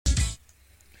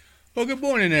Well, good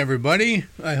morning, everybody.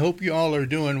 I hope you all are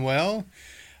doing well.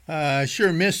 I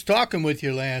sure missed talking with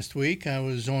you last week. I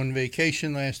was on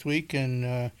vacation last week,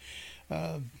 and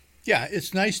uh, yeah,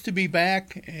 it's nice to be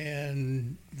back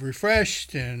and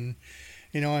refreshed, and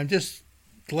I'm just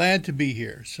glad to be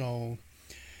here. So,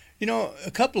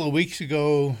 a couple of weeks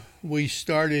ago, we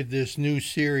started this new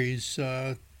series,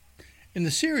 and the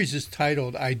series is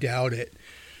titled "I Doubt It,"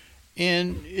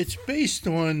 and it's based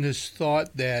on this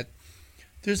thought that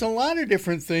there's a lot of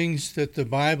different things that the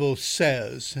Bible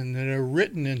says and that are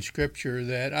written in Scripture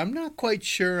that I'm not quite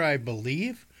sure I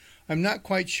believe. I'm not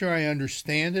quite sure I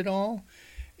understand it all.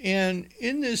 And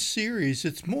in this series,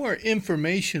 it's more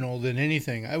informational than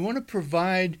anything. I want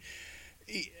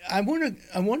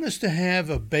us to have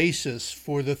a basis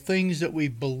for the things that we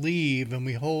believe and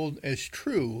we hold as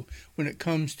true when it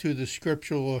comes to the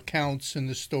scriptural accounts and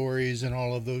the stories and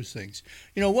all of those things.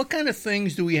 What kind of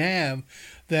things do we have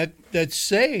that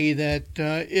say that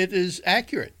it is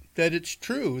accurate, that it's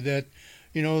true, that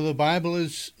the Bible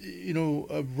is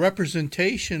a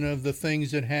representation of the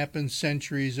things that happened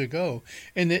centuries ago,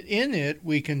 and that in it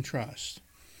we can trust.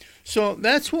 So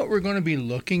that's what we're going to be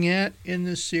looking at in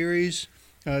this series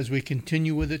as we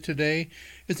continue with it today.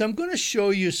 Is I'm going to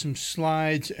show you some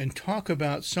slides and talk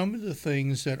about some of the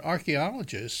things that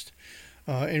archaeologists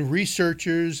and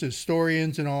researchers,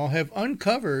 historians, and all have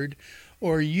uncovered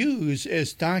or used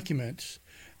as documents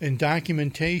and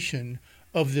documentation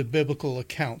of the biblical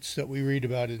accounts that we read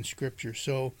about in Scripture.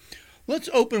 So let's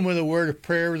open with a word of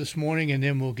prayer this morning, and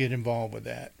then we'll get involved with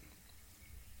that.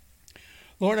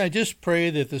 Lord, I just pray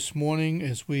that this morning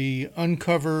as we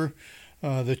uncover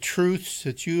the truths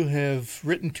that you have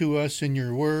written to us in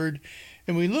your word,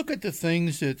 and we look at the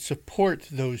things that support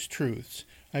those truths,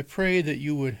 I pray that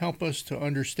you would help us to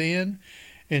understand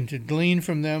and to glean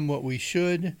from them what we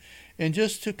should, and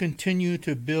just to continue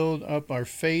to build up our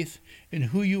faith in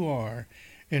who you are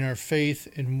and our faith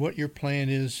in what your plan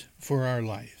is for our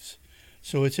lives.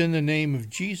 So it's in the name of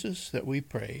Jesus that we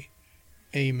pray.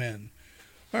 Amen.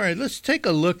 All right, let's take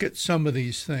a look at some of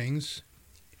these things.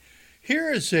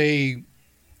 Here is an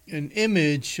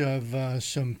image of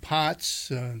some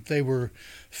pots. They were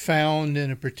found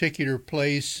in a particular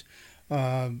place.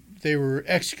 They were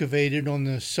excavated on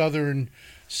the southern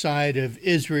side of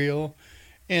Israel,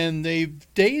 and they've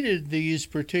dated these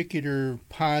particular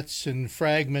pots and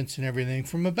fragments and everything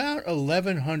from about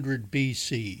 1100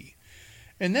 BC.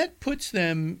 And that puts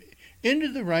them into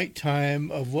the right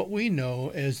time of what we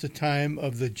know as the time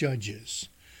of the Judges.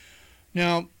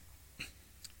 Now,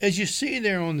 as you see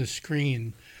there on the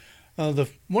screen,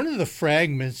 one of the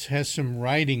fragments has some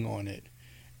writing on it.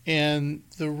 And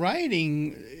the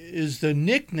writing is the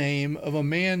nickname of a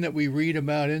man that we read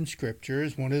about in Scripture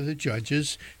as one of the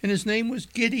judges, and his name was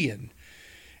Gideon.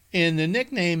 And the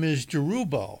nickname is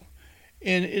Jerubbaal.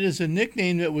 And it is a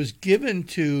nickname that was given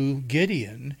to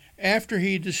Gideon after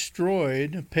he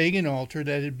destroyed a pagan altar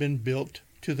that had been built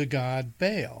to the god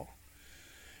Baal.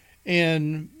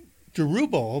 And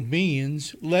Jerubbaal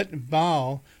means let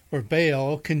Baal or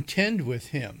Baal contend with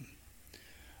him.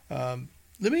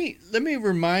 Let me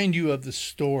remind you of the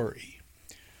story.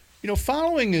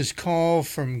 Following his call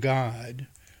from God,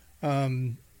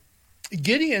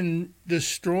 Gideon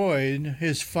destroyed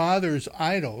his father's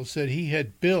idols that he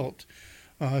had built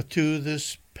to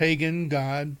this pagan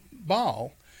god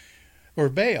Baal or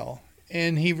Baal,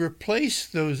 and he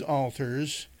replaced those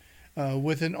altars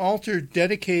with an altar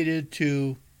dedicated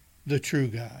to the true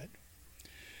God.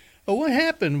 But what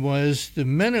happened was the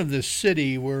men of the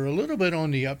city were a little bit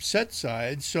on the upset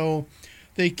side, so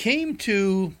they came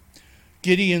to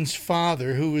Gideon's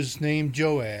father, who was named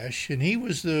Joash, and he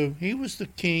was the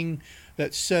king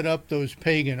that set up those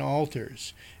pagan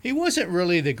altars. He wasn't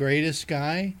really the greatest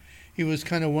guy. He was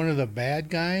kind of one of the bad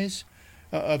guys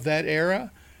of that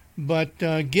era. But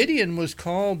Gideon was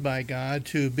called by God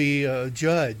to be a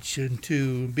judge and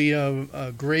to be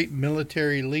a great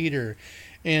military leader,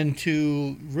 and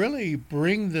to really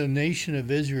bring the nation of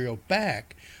Israel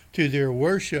back to their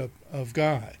worship of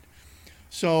God.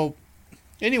 So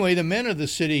anyway, the men of the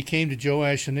city came to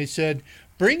Joash and they said,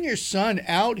 bring your son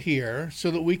out here so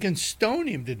that we can stone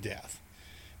him to death,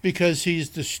 because he's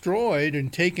destroyed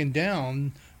and taken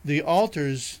down the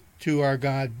altars to our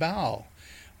god Baal.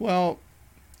 Well,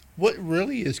 what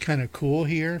really is kind of cool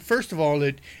here, first of all,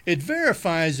 it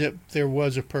verifies that there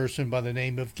was a person by the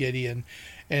name of Gideon,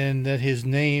 and that his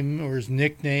name or his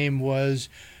nickname was,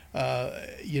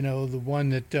 the one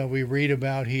that we read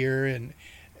about here,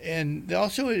 and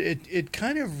also it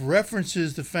kind of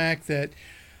references the fact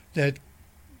that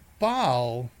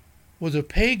Baal was a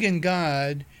pagan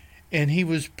god, and he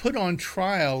was put on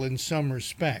trial in some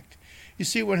respect. You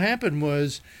see, what happened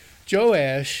was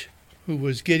Joash, who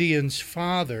was Gideon's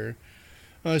father,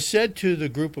 said to the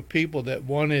group of people that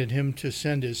wanted him to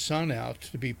send his son out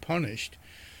to be punished,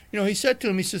 he said to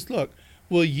him, he says, look,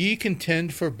 will ye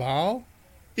contend for Baal?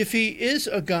 If he is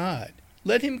a god,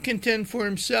 let him contend for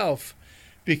himself,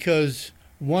 because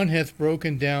one hath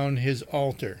broken down his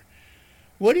altar.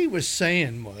 What he was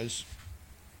saying was,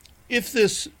 if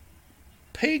this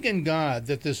pagan god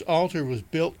that this altar was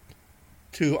built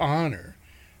to honor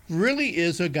really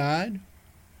is a god,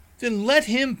 then let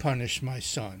him punish my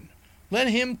son. Let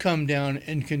him come down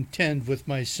and contend with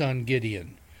my son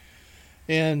Gideon.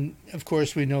 And, of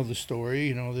course, we know the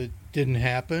story, that didn't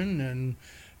happen. And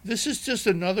this is just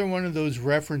another one of those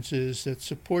references that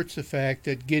supports the fact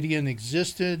that Gideon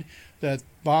existed, that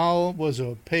Baal was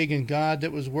a pagan god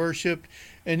that was worshipped.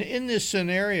 And in this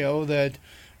scenario that,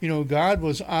 God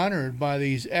was honored by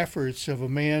these efforts of a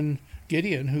man,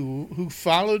 Gideon, who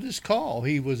followed his call.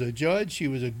 He was a judge. He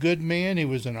was a good man. He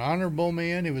was an honorable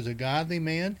man. He was a godly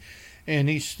man. And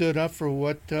he stood up for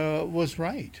what was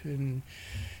right. And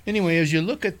anyway, as you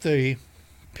look at the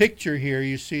picture here,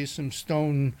 you see some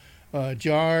stone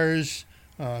jars,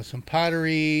 some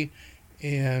pottery,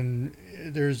 and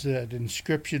there's that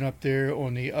inscription up there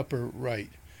on the upper right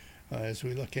as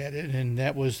we look at it. And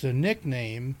that was the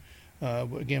nickname,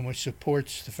 again, which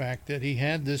supports the fact that he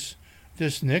had this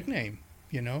nickname,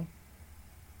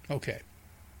 Okay.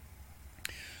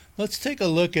 Let's take a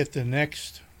look at the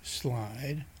next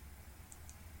slide.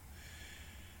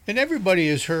 And everybody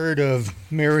has heard of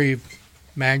Mary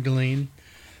Magdalene,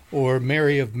 or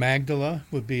Mary of Magdala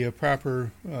would be a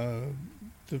proper,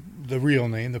 the real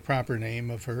name, the proper name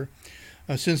of her,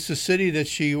 since the city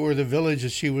that or the village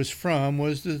that she was from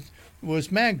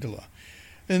was Magdala.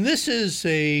 And this is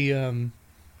a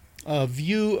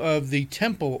view of the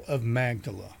Temple of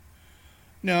Magdala.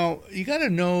 Now, you got to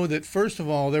know that, first of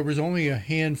all, there was only a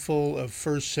handful of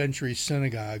first century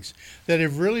synagogues that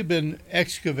have really been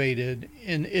excavated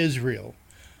in Israel.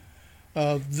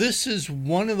 This is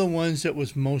one of the ones that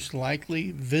was most likely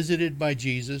visited by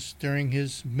Jesus during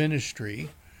his ministry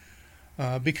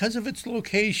because of its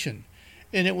location.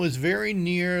 And it was very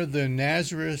near the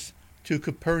Nazareth to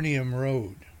Capernaum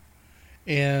road.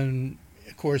 And,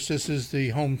 of course, this is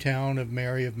the hometown of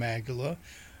Mary of Magdala.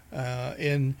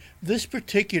 And this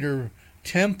particular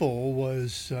temple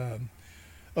was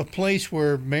a place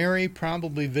where Mary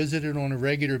probably visited on a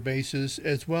regular basis,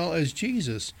 as well as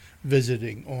Jesus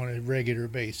visiting on a regular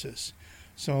basis.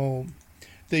 So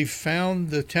they found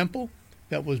the temple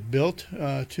that was built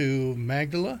to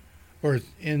Magdala, or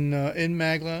in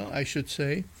Magdala, I should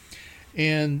say.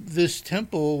 And this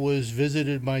temple was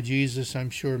visited by Jesus, I'm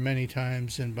sure, many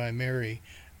times, and by Mary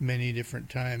many different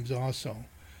times also.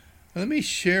 Let me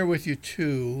share with you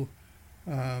too.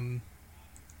 Here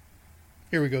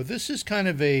we go. This is kind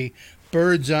of a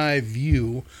bird's eye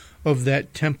view of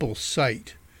that temple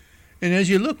site. And as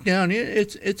you look down,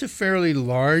 it's a fairly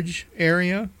large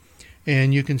area.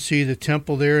 And you can see the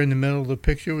temple there in the middle of the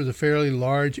picture was a fairly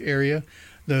large area.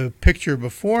 The picture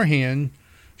beforehand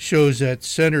shows that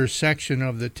center section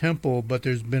of the temple, but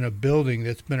there's been a building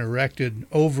that's been erected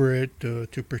over it to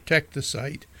protect the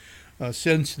site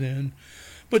since then.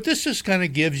 But this just kind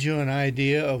of gives you an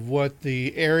idea of what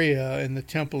the area in the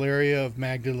temple area of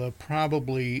Magdala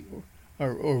probably,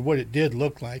 or what it did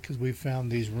look like, because we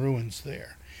found these ruins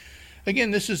there.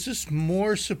 Again, this is just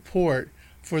more support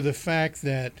for the fact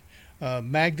that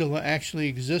Magdala actually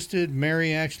existed,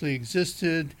 Mary actually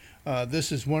existed.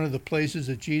 This is one of the places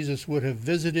that Jesus would have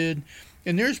visited.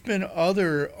 And there's been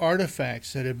other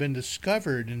artifacts that have been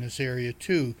discovered in this area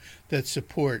too that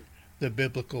support the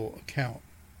biblical account.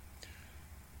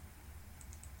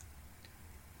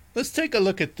 Let's take a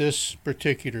look at this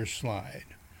particular slide.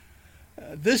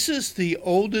 This is the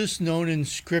oldest known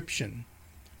inscription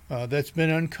that's been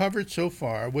uncovered so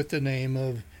far with the name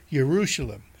of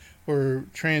Jerusalem, or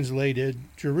translated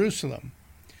Jerusalem.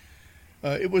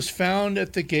 It was found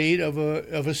at the gate of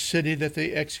a city that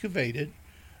they excavated,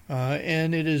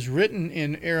 and it is written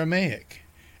in Aramaic.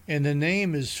 And the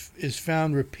name is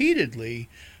found repeatedly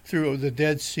through the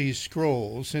Dead Sea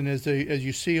Scrolls, and as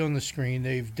you see on the screen,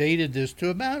 they've dated this to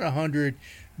about 100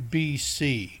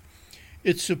 BC.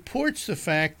 It supports the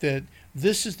fact that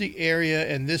this is the area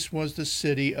and this was the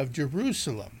city of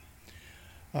Jerusalem.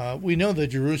 We know that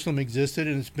Jerusalem existed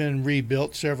and it's been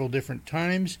rebuilt several different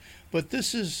times, but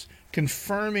this is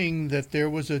confirming that there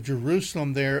was a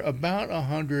Jerusalem there about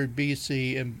 100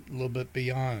 BC and a little bit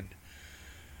beyond.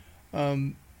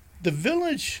 The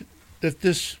village that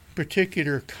this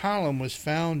particular column was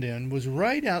found in was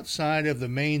right outside of the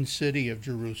main city of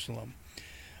Jerusalem.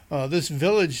 This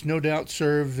village no doubt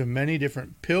served many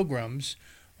different pilgrims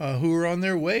who were on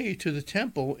their way to the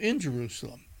temple in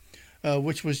Jerusalem,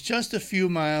 which was just a few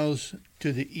miles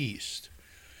to the east.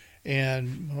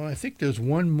 And I think there's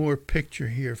one more picture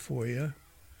here for you.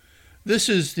 This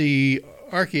is the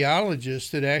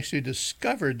archaeologist that actually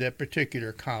discovered that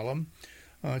particular column.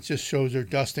 It just shows her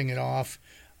dusting it off.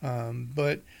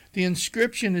 But the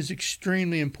inscription is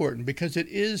extremely important because it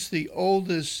is the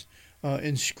oldest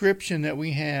inscription that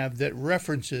we have that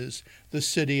references the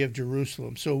city of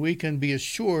Jerusalem. So we can be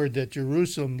assured that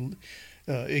Jerusalem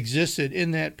existed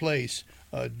in that place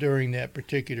during that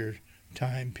particular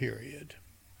time period.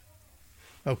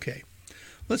 Okay,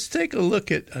 let's take a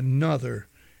look at another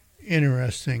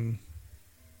interesting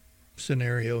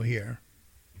scenario here.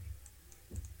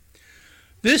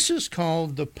 This is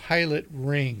called the Pilate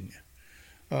ring.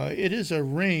 It is a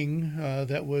ring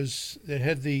that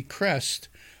had the crest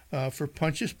for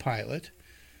Pontius Pilate.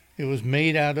 It was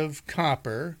made out of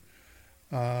copper,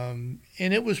 and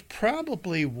it was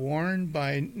probably worn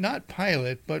by not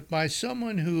Pilate, but by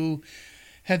someone who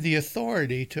had the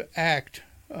authority to act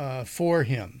for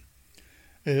him.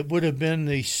 It would have been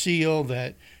the seal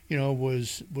that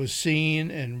was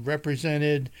seen and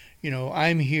represented.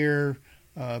 I'm here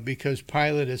because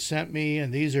Pilate has sent me,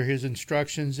 and these are his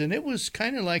instructions. And it was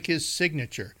kind of like his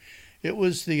signature. It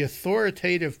was the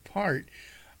authoritative part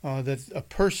that a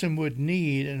person would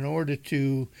need in order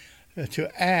to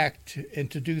act and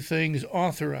to do things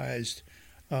authorized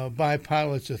by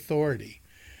Pilate's authority.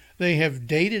 They have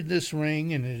dated this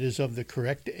ring, and it is of the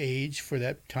correct age for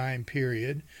that time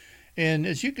period. And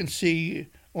as you can see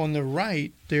on the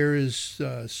right, there is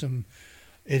some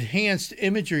enhanced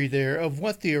imagery there of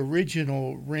what the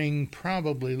original ring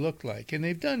probably looked like. And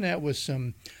they've done that with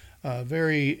some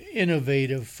very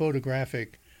innovative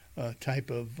photographic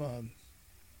type of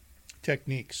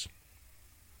techniques.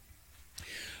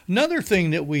 Another thing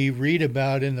that we read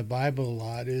about in the Bible a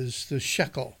lot is the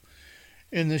shekel.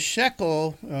 In the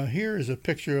shekel, here is a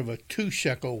picture of a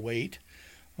 2-shekel weight.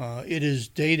 It is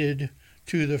dated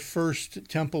to the First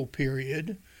Temple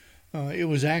period. It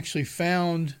was actually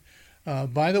found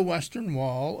by the western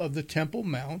wall of the Temple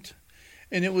Mount,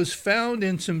 and it was found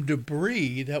in some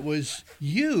debris that was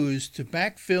used to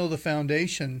backfill the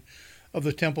foundation of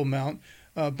the Temple Mount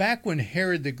back when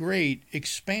Herod the Great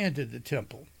expanded the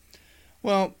temple.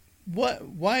 Well,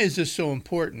 why is this so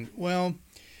important? Well,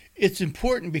 it's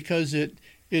important because it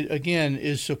again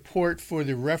is support for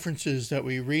the references that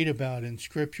we read about in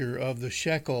Scripture of the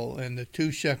shekel and the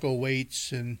 2-shekel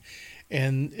weights, and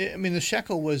I mean the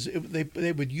shekel was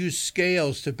they would use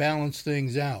scales to balance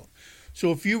things out.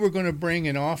 So if you were going to bring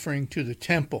an offering to the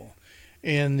temple,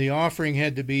 and the offering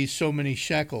had to be so many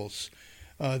shekels,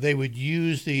 they would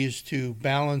use these to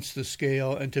balance the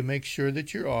scale and to make sure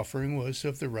that your offering was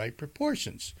of the right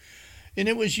proportions. And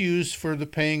it was used for the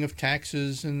paying of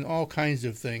taxes and all kinds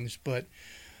of things. But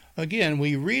again,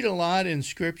 we read a lot in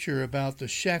Scripture about the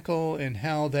shekel and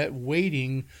how that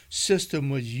weighting system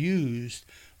was used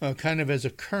kind of as a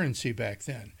currency back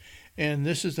then. And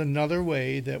this is another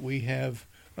way that we have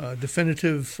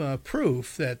definitive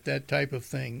proof that that type of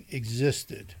thing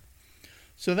existed.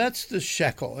 So that's the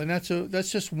shekel, and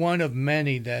that's just one of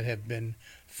many that have been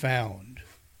found.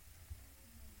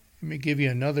 Let me give you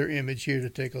another image here to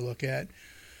take a look at.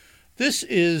 This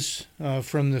is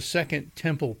from the Second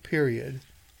Temple period.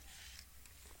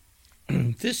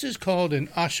 This is called an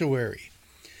ossuary.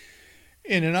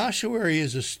 And an ossuary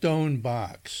is a stone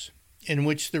box in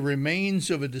which the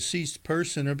remains of a deceased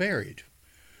person are buried.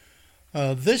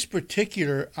 This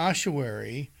particular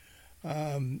ossuary,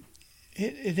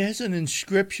 it has an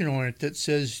inscription on it that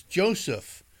says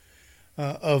Joseph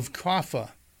of Kaffa,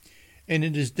 and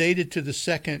it is dated to the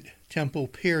Second Temple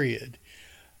period.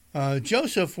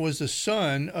 Joseph was the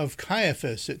son of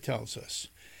Caiaphas, it tells us.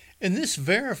 And this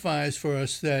verifies for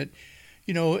us that,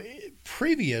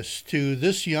 previous to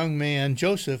this young man,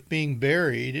 Joseph, being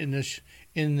buried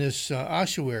in this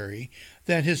ossuary,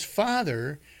 that his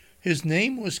father, his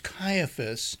name was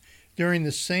Caiaphas, during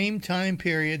the same time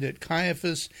period that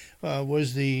Caiaphas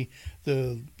was the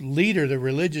leader, the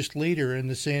religious leader in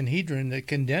the Sanhedrin that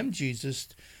condemned Jesus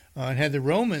and had the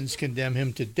Romans condemn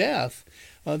him to death.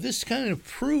 This kind of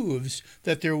proves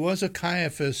that there was a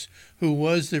Caiaphas who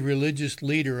was the religious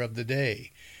leader of the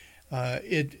day.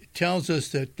 It tells us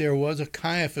that there was a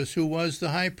Caiaphas who was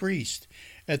the high priest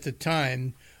at the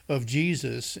time of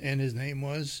Jesus, and his name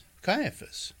was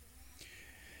Caiaphas.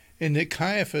 And that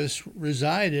Caiaphas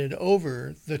resided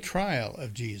over the trial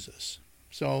of Jesus.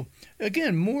 So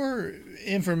again, more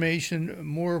information,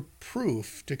 more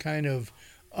proof to kind of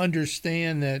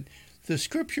understand that the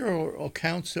scriptural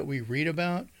accounts that we read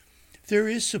about, there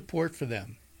is support for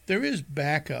them. There is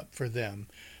backup for them.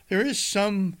 There is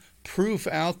some proof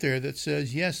out there that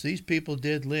says, yes, these people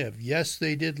did live. Yes,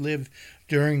 they did live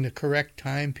during the correct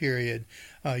time period.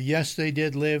 Yes, they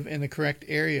did live in the correct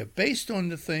area based on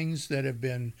the things that have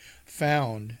been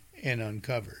found and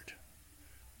uncovered.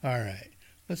 All right,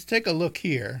 let's take a look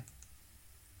here.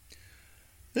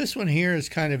 This one here is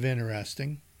kind of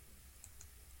interesting.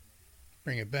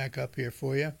 Bring it back up here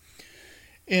for you.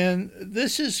 And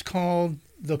this is called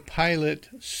the Pilate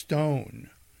Stone.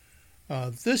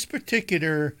 This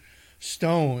particular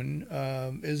stone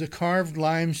is a carved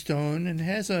limestone and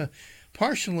has a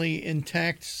partially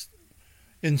intact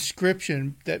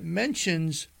inscription that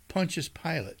mentions Pontius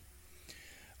Pilate.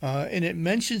 And it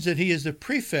mentions that he is the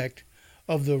prefect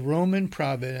of the Roman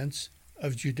province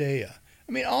of Judea.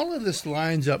 I mean, all of this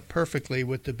lines up perfectly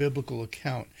with the biblical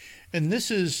account. And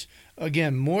this is,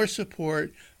 again, more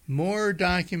support, more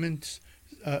documentation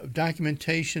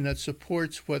that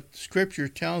supports what Scripture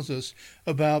tells us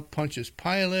about Pontius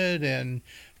Pilate and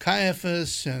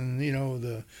Caiaphas and,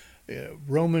 the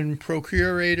Roman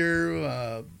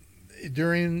procurator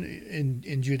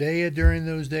in Judea during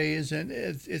those days. And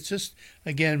it's just,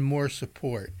 again, more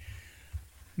support.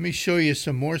 Let me show you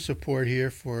some more support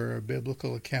here for a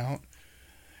biblical account.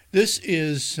 This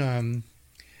is an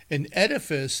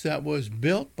edifice that was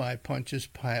built by Pontius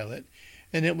Pilate,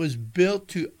 and it was built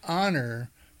to honor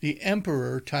the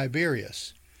Emperor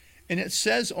Tiberius. And it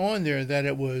says on there that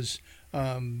it was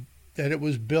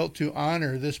built to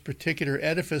honor, this particular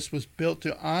edifice was built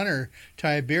to honor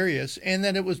Tiberius, and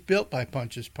that it was built by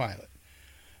Pontius Pilate,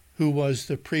 who was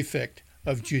the prefect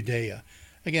of Judea.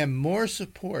 Again, more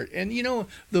support. And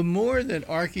the more that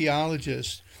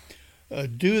archaeologists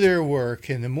do their work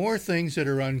and the more things that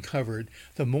are uncovered,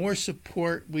 the more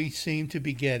support we seem to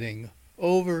be getting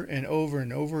over and over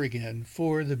and over again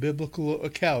for the biblical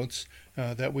accounts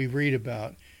that we read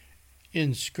about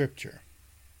in Scripture.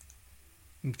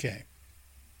 Okay.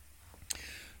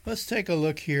 Let's take a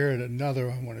look here at another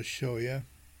I want to show you.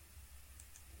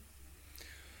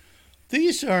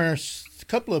 These are a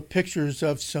couple of pictures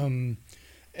of some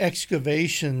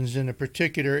excavations in a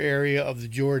particular area of the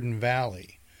Jordan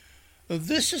Valley.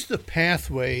 This is the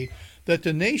pathway that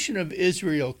the nation of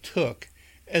Israel took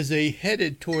as they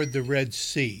headed toward the Red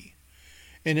Sea.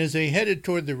 And as they headed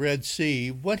toward the Red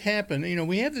Sea, what happened?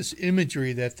 We have this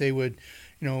imagery that they would,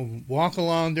 walk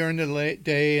along during the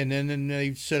day, and then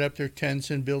they set up their tents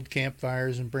and build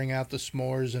campfires and bring out the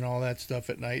s'mores and all that stuff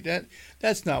at night.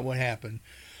 That's not what happened.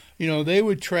 They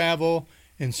would travel,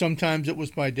 and sometimes it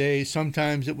was by day,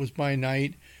 sometimes it was by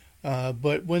night.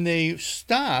 But when they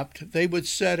stopped, they would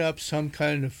set up some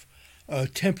kind of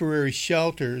temporary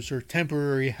shelters or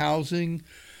temporary housing,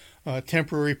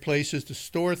 temporary places to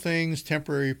store things,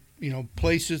 temporary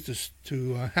places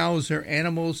to house their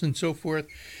animals and so forth.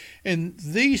 And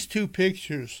these two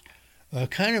pictures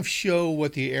kind of show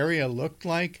what the area looked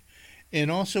like,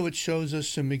 and also it shows us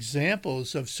some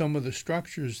examples of some of the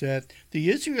structures that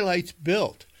the Israelites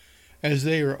built as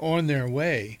they were on their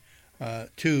way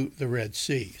to the Red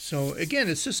Sea. So again,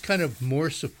 it's just kind of more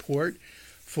support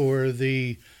for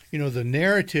the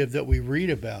narrative that we read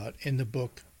about in the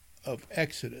book of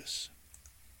Exodus.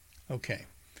 Okay,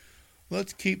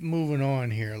 let's keep moving on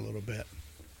here a little bit.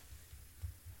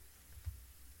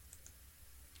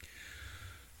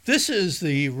 This is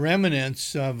the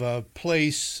remnants of a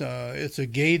place, it's a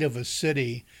gate of a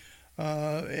city,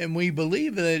 and we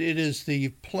believe that it is the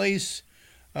place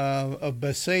of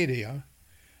Bethsaida,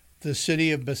 the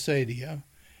city of Bethsaida,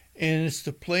 and it's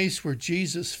the place where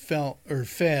Jesus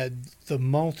fed the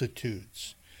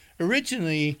multitudes.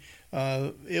 Originally,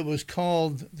 it was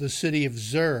called the city of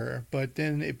Zer, but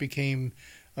then it became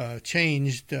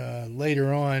changed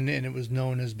later on, and it was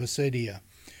known as Bethsaida.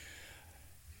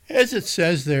 As it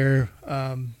says there,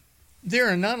 there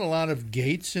are not a lot of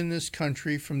gates in this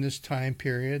country from this time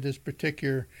period. This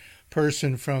particular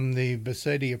person from the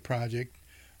Bethsaida Project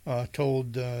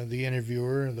told the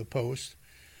interviewer of the Post.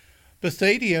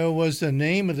 Bethsaida was the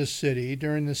name of the city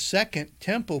during the Second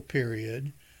Temple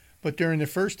period, but during the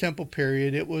First Temple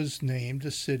period, it was named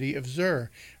the city of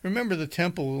Zer. Remember, the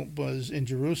temple in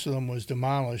Jerusalem was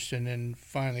demolished and then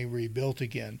finally rebuilt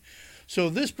again. So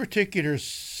this particular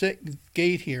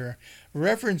gate here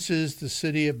references the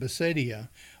city of Bethsaida,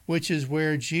 which is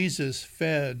where Jesus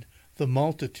fed the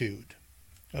multitude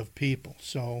of people.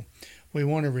 So we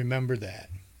want to remember that.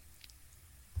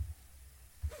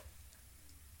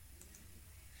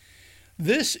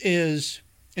 This is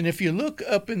And if you look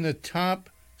up in the top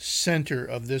center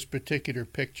of this particular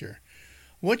picture,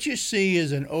 what you see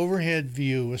is an overhead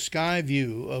view, a sky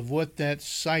view of what that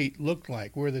site looked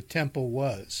like, where the temple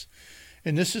was.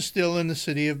 And this is still in the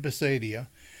city of Bethsaida.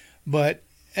 But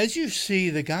as you see,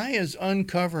 the guy is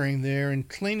uncovering there and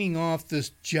cleaning off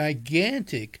this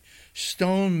gigantic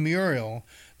stone mural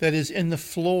that is in the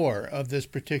floor of this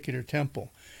particular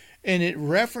temple. And it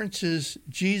references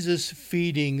Jesus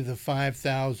feeding the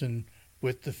 5,000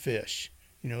 with the fish.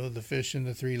 You know, the fish and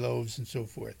the 3 loaves and so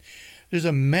forth. There's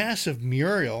a massive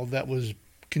mural that was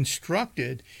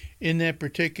constructed in that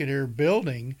particular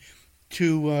building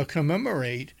to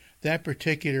commemorate that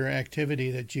particular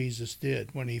activity that Jesus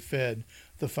did when he fed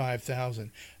the 5,000.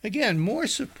 Again, more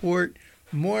support,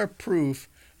 more proof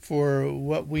for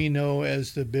what we know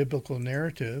as the biblical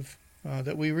narrative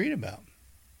that we read about.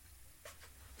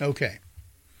 Okay,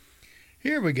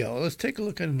 here we go. Let's take a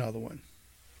look at another one.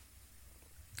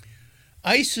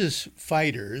 ISIS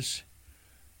fighters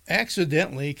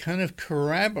accidentally kind of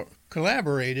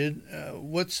collaborated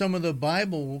what some of the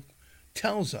Bible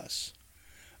tells us.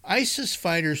 ISIS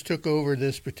fighters took over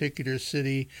this particular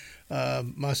city,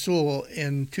 Mosul,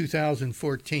 in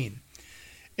 2014.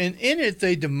 And in it,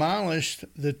 they demolished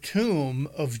the tomb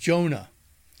of Jonah.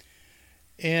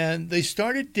 And they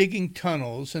started digging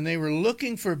tunnels, and they were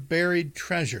looking for buried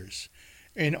treasures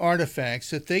and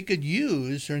artifacts that they could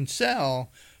use and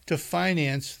sell to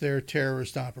finance their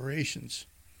terrorist operations.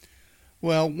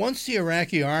 Well, once the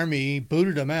Iraqi army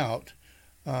booted them out,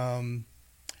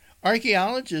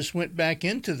 archaeologists went back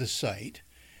into the site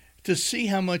to see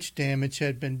how much damage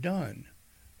had been done.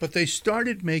 But they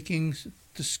started making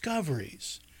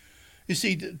discoveries. You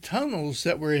see, the tunnels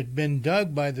that had been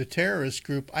dug by the terrorist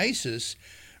group ISIS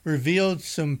revealed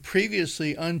some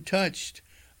previously untouched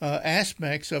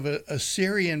aspects of a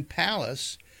Assyrian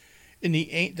palace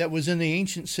that was in the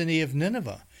ancient city of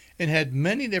Nineveh, and had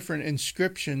many different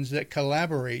inscriptions that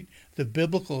collaborate the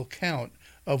biblical account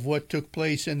of what took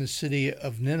place in the city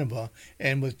of Nineveh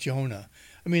and with Jonah.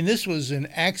 I mean, this was an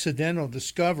accidental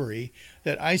discovery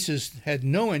that ISIS had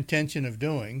no intention of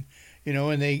doing,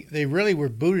 and they really were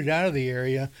booted out of the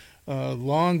area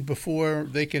long before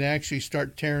they could actually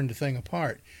start tearing the thing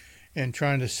apart and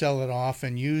trying to sell it off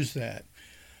and use that.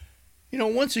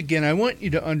 Once again, I want you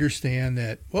to understand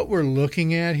that what we're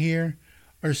looking at here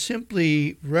are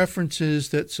simply references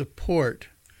that support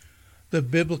the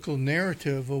biblical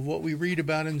narrative of what we read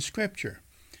about in Scripture.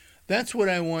 That's what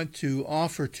I want to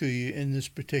offer to you in this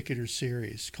particular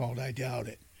series called I Doubt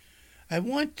It. I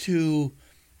want to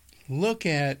look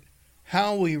at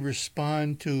how we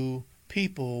respond to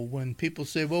people when people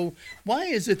say, well, why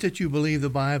is it that you believe the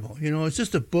Bible? It's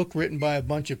just a book written by a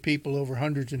bunch of people over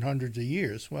hundreds and hundreds of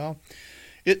years. Well,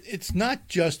 it's not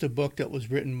just a book that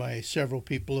was written by several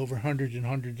people over hundreds and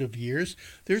hundreds of years.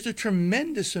 There's a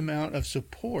tremendous amount of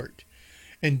support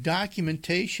and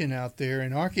documentation out there,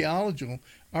 and archaeological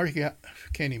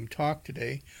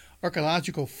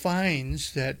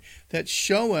finds that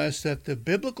show us that the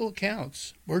biblical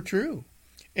accounts were true,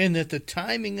 and that the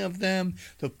timing of them,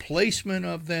 the placement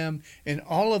of them, and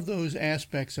all of those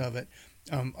aspects of it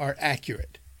are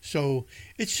accurate. So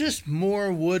it's just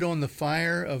more wood on the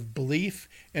fire of belief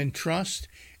and trust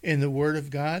in the Word of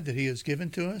God that He has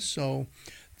given to us. So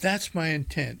that's my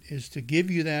intent, is to give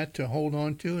you that to hold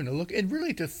on to and to look and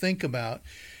really to think about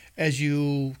as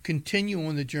you continue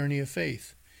on the journey of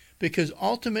faith. Because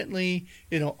ultimately,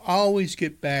 it'll always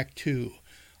get back to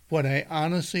what I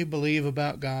honestly believe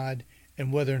about God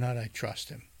and whether or not I trust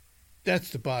Him.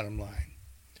 That's the bottom line.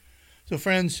 So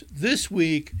friends, this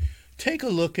week, take a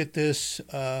look at this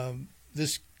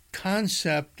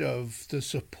concept of the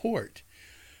support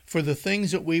for the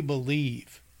things that we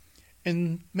believe,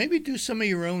 and maybe do some of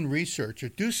your own research or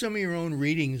do some of your own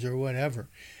readings or whatever,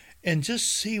 and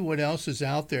just see what else is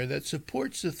out there that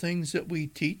supports the things that we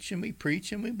teach and we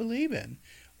preach and we believe in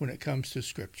when it comes to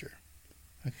Scripture.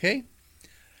 Okay?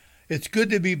 It's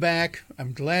good to be back.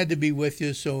 I'm glad to be with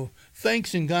you. So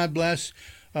thanks and God bless.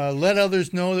 Let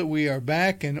others know that we are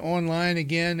back and online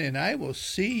again, and I will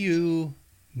see you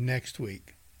next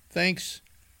week. Thanks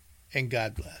and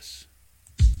God bless.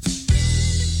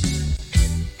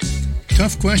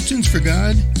 Tough Questions for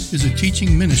God is a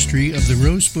teaching ministry of the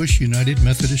Rosebush United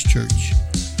Methodist Church,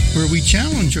 where we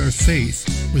challenge our faith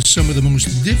with some of the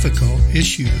most difficult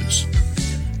issues.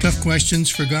 Tough Questions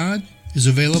for God is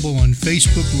available on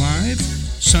Facebook Live,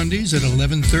 Sundays at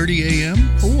 11:30 a.m.,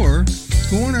 or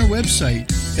go on our website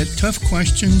at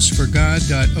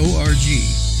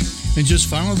toughquestionsforgod.org and just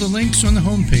follow the links on the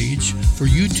homepage for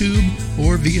YouTube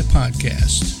or via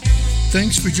podcast.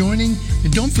 Thanks for joining,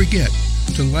 and don't forget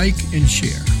to like and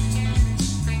share.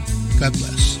 God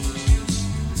bless.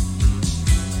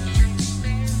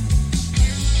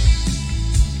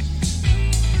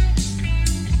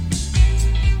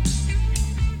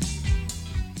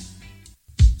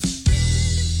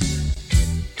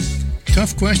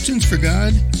 Tough Questions for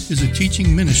God is a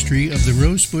teaching ministry of the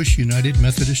Rosebush United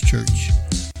Methodist Church,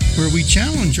 where we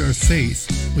challenge our faith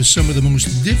with some of the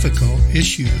most difficult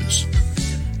issues.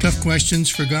 Tough Questions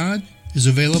for God is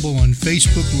available on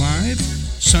Facebook Live,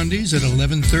 Sundays at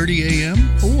 11:30 a.m.,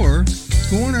 or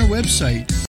go on our website,